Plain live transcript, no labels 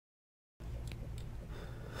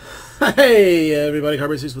Hey everybody,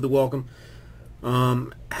 RPAs with the welcome.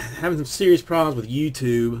 Having some serious problems with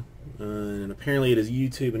YouTube, and apparently it is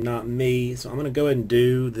YouTube and not me. So I'm going to go ahead and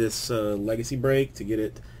do this legacy break to get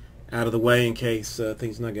it out of the way in case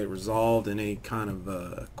things not get resolved in a kind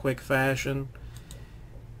of quick fashion.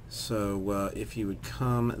 So if you would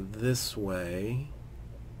come this way.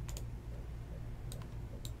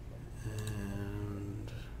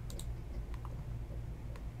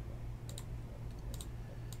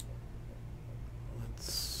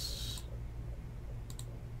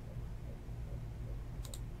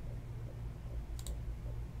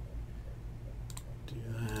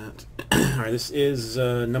 Alright, this is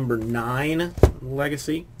number 9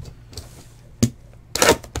 legacy.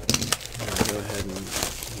 I'll go ahead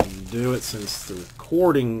and do it since the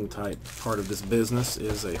recording type part of this business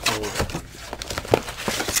is a whole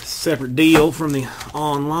separate deal from the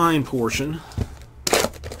online portion.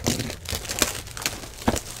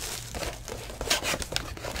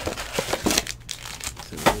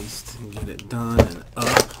 So at least get it done and up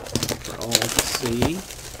for all to see.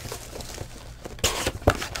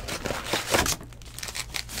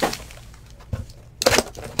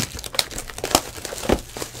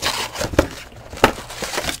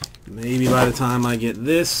 Maybe by the time I get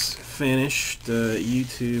this finished,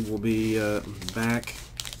 YouTube will be back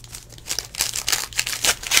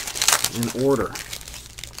in order.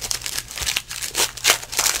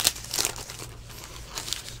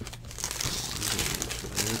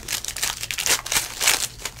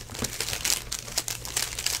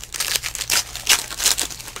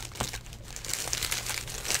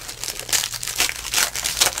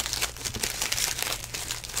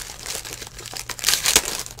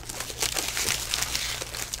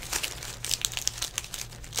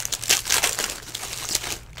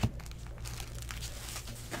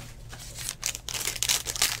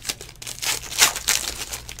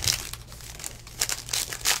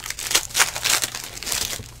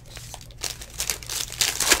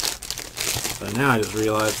 So now I just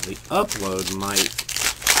realized the upload might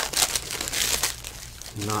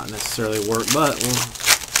not necessarily work, but we'll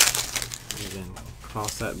again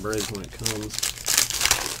cross that bridge when it comes.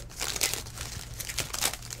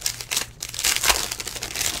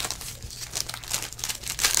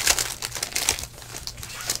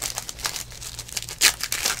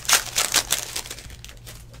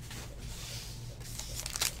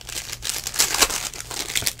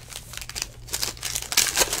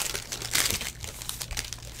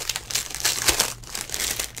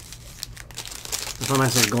 If I'm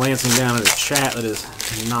actually glancing down at a chat that is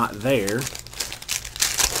not there, which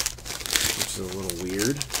is a little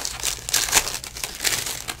weird.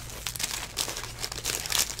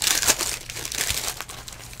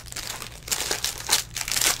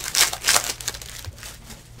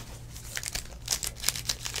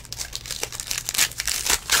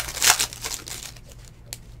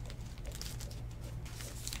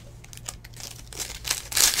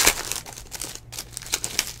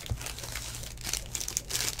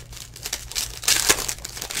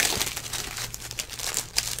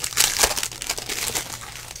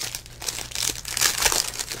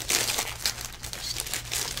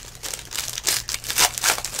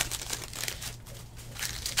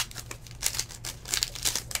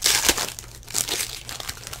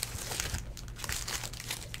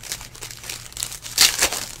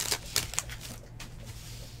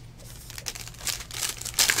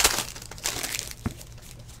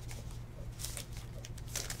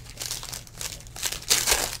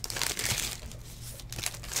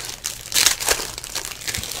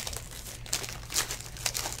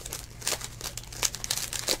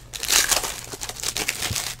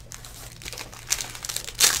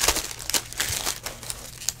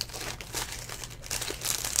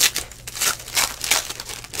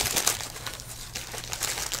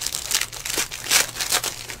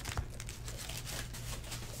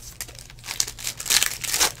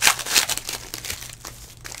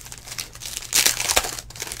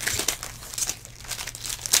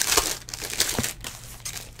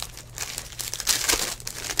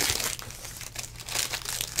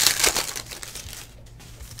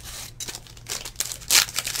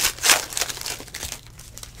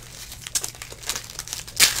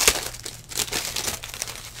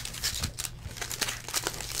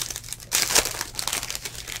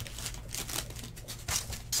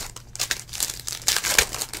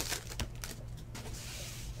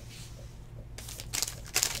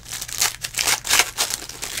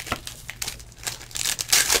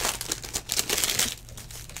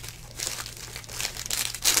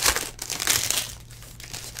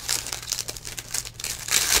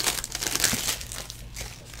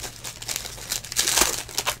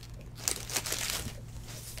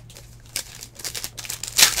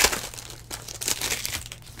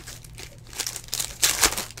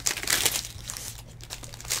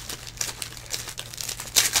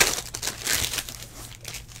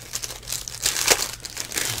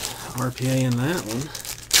 RPA in that one.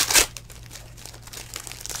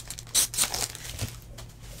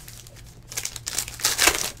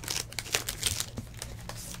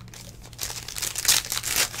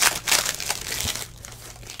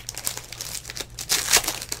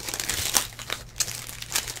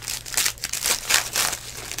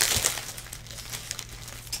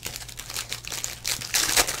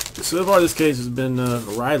 So far this case has been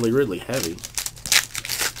Ridley heavy.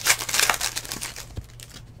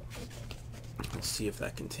 Let's see if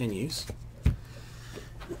that continues.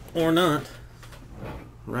 Or not.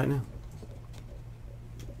 Right now.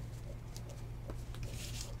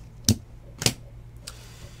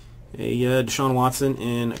 A Deshaun Watson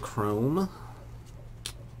in Chrome.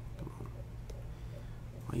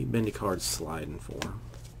 Why are you bendy cards sliding for?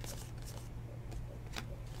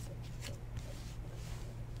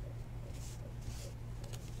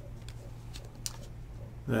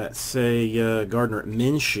 That's a Gardner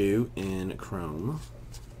Minshew in Chrome.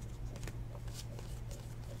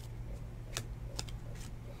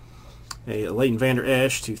 A Leighton Vander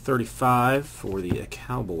Esch to 35 for the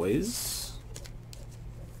Cowboys.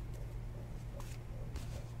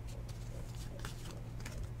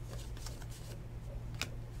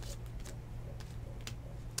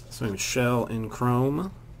 So Michelle in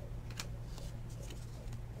Chrome.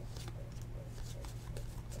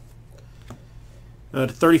 To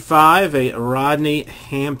 35, a Rodney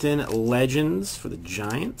Hampton Legends for the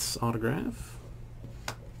Giants autograph.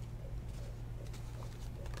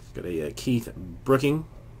 Got a Keith Brooking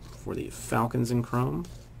for the Falcons in Chrome.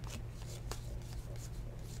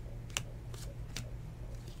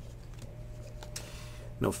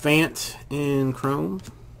 No Fant in Chrome.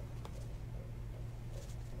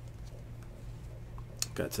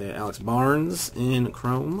 Got Alex Barnes in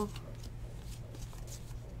Chrome.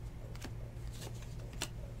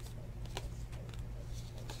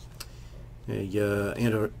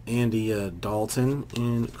 Andy Dalton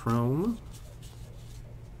in Chrome.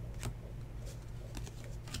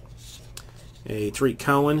 A Tariq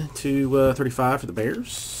Cohen to 35 for the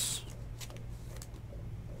Bears.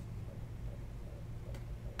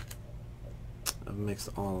 I've mixed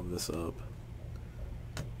all of this up.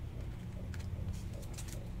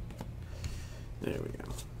 There we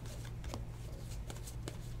go.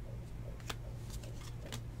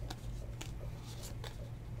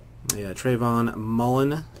 Yeah, Trayvon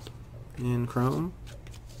Mullen in Chrome.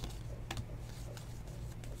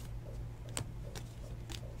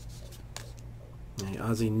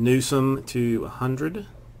 Ozzie Newsome to 100.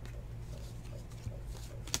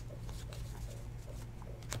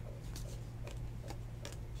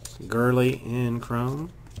 Gurley in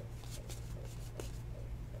Chrome.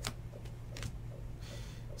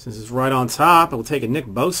 Since it's right on top, I will take a Nick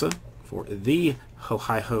Bosa for the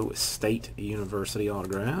Ohio State University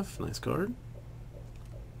autograph. Nice card.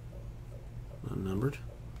 Unnumbered,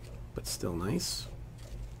 but still nice.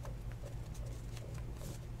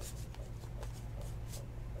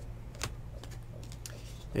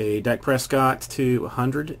 A Dak Prescott to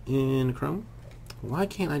 100 in Chrome. Why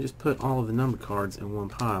can't I just put all of the numbered cards in one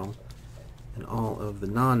pile and all of the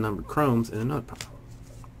non-numbered Chromes in another pile?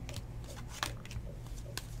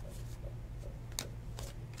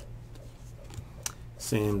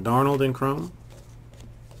 Sam Darnold in Chrome.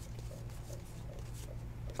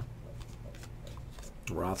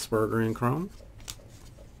 Roethlisberger in Chrome.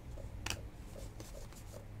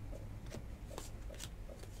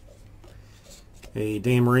 A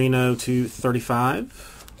Dan Marino to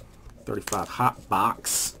 35. 35 hot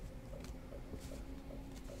box.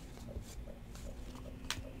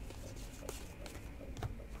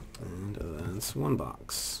 And that's one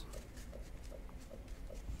box.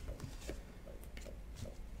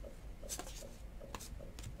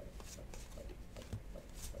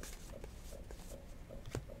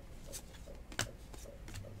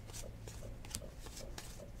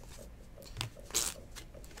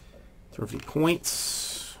 Throw a few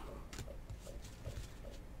points.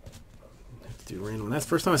 Have to do random. That's the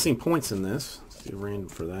first time I've seen points in this. Let's do random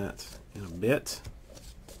for that in a bit.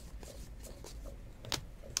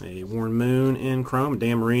 A Warren Moon in Chrome.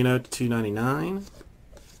 Dan Marino to 299.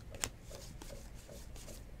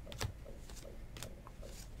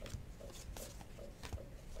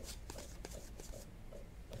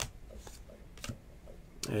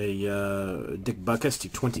 A Dick Butkus to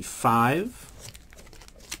 25.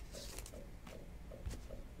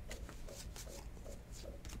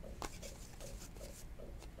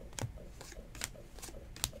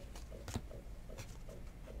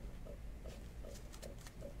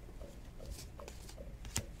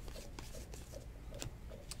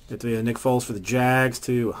 Get to Nick Foles for the Jags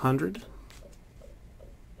to 100.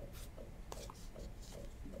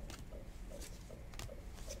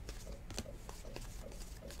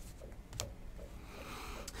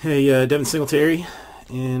 A Devin Singletary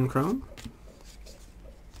in Chrome.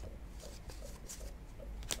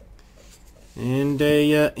 And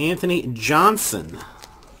a Anthony Johnson.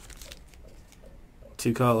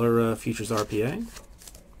 2-color Futures RPA.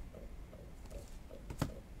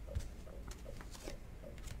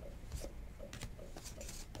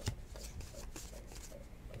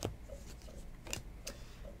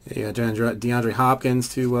 A DeAndre Hopkins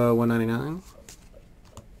to 199.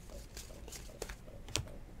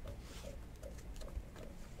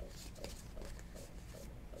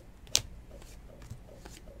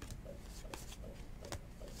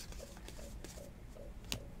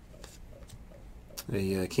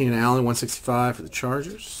 A Keenan Allen 165 for the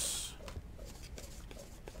Chargers.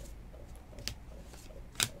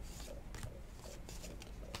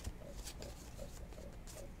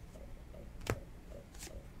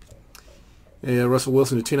 A Russell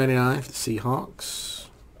Wilson to 299 for the Seahawks.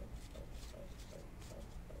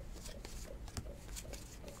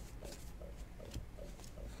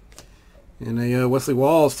 And a Wesley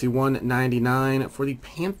Walls to 199 for the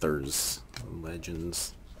Panthers.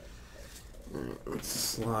 Legends. Alright, let's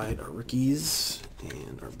slide our rookies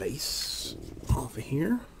and our base off of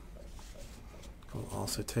here. We'll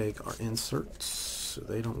also take our inserts so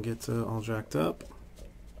they don't get all jacked up.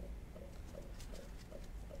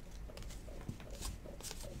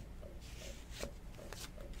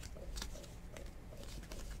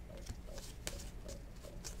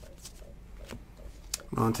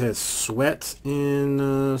 Montez Sweat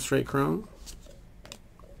in straight chrome.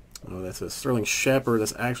 Oh, that's a Sterling Shepard.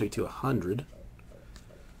 That's actually to 100.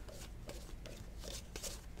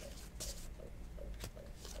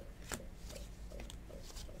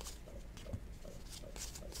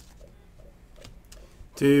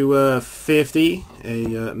 To 50, a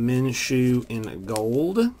Minshew in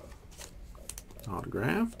gold,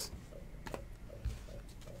 autographed.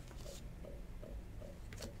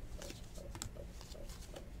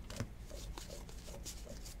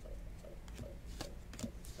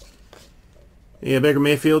 Yeah, Baker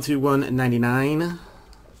Mayfield to 199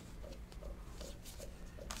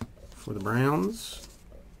 for the Browns.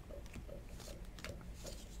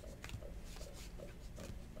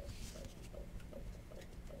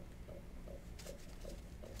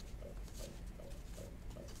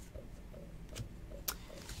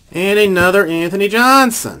 And another Anthony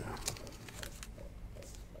Johnson.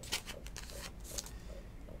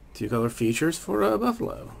 2-color features for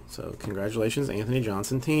Buffalo. So congratulations, Anthony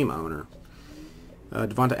Johnson, team owner.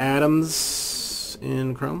 Devonta Adams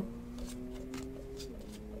in chrome.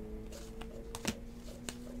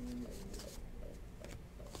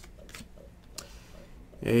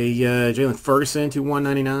 A Jalen Ferguson to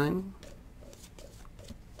 199.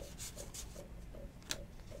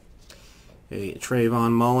 A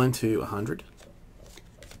Trayvon Mullen to 100.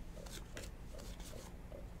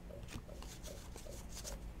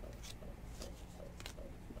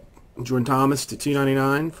 Jordan Thomas to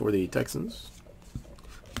 299 for the Texans.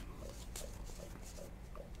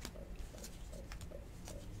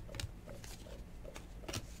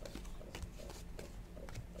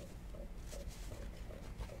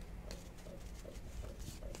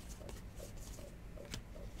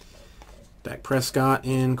 Dak Prescott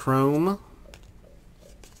in chrome.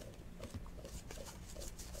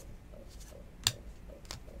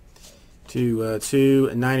 To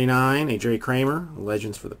 299, a Jerry Kramer,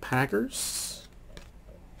 Legends for the Packers.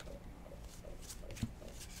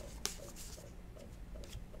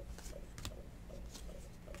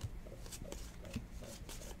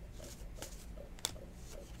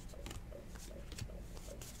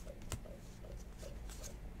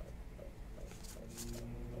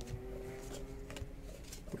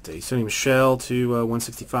 A Sony Michel to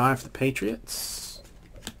 165 for the Patriots.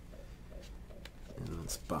 And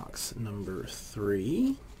that's box number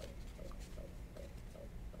 3.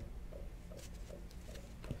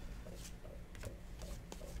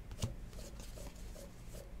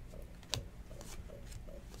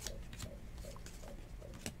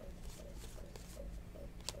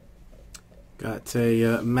 Got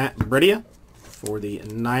a Matt Breida for the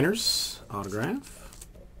Niners autograph.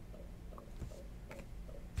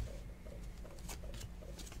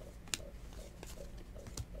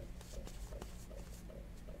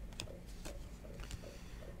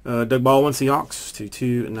 Doug Baldwin, Seahawks to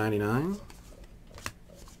 299.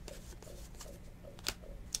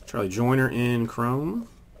 Charlie Joyner in chrome.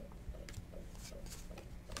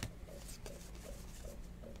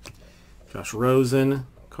 Josh Rosen,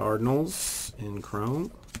 Cardinals in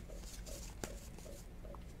chrome.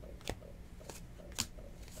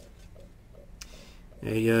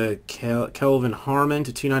 A Kelvin Harmon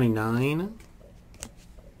to 299.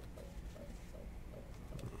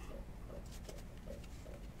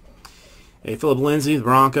 A Philip Lindsay, the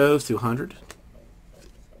Broncos, 200.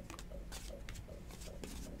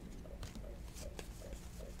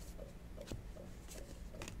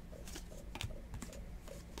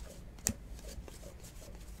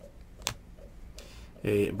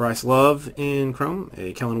 A Bryce Love in Chrome.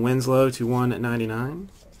 A Kellen Winslow to 199.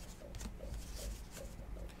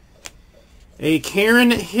 A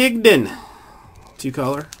Karen Higdon,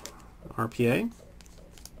 2-color RPA.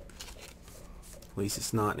 At least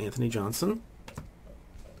it's not Anthony Johnson.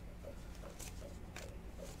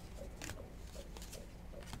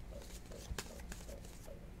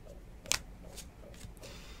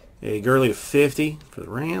 A Gurley to 50 for the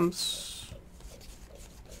Rams.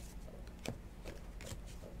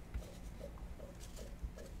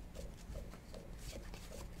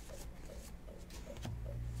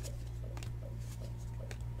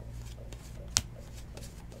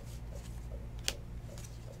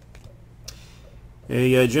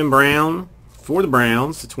 A Jim Brown for the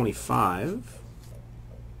Browns to 25.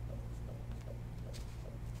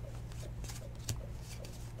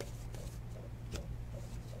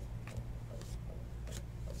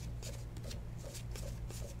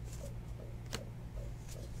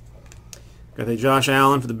 Got a Josh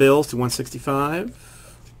Allen for the Bills to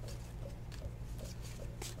 165.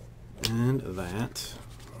 And that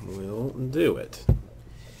will do it.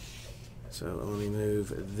 So let me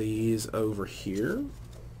move these over here.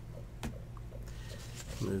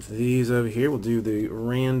 Move these over here. We'll do the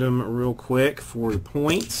random real quick for the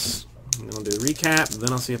points. And then I'll do a recap.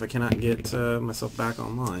 Then I'll see if I cannot get myself back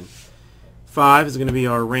online. 5 is going to be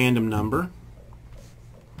our random number.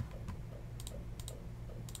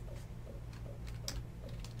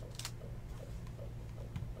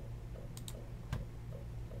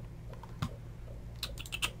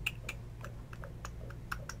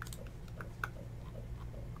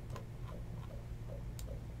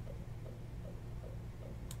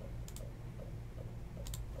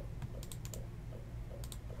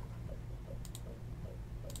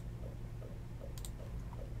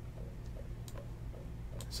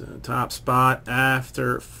 So top spot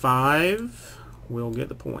after 5 will get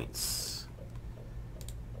the points.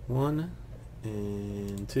 1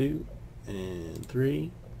 and 2 and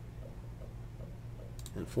 3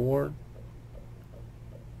 and 4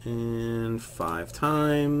 and 5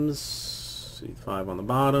 times. See 5 on the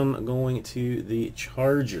bottom going to the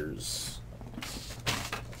Chargers.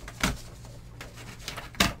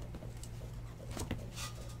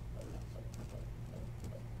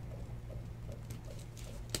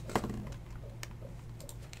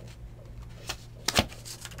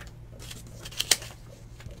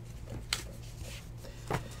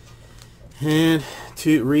 And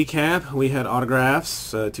to recap, we had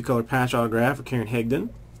autographs, 2-color patch autograph for Karen Higdon.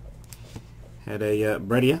 Had a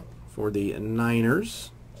Bredia for the Niners.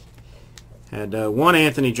 Had 1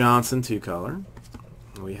 Anthony Johnson, 2-color.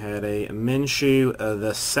 We had a Minshew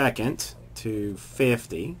the second to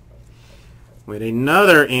 50. We had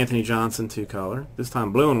another Anthony Johnson, 2-color. This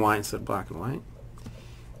time blue and white instead of black and white.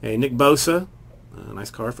 A Nick Bosa, a nice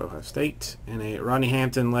card for Ohio State. And a Rodney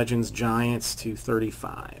Hampton Legends Giants to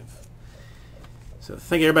 35. So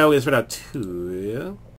thank you everybody. We'll get this right out to you.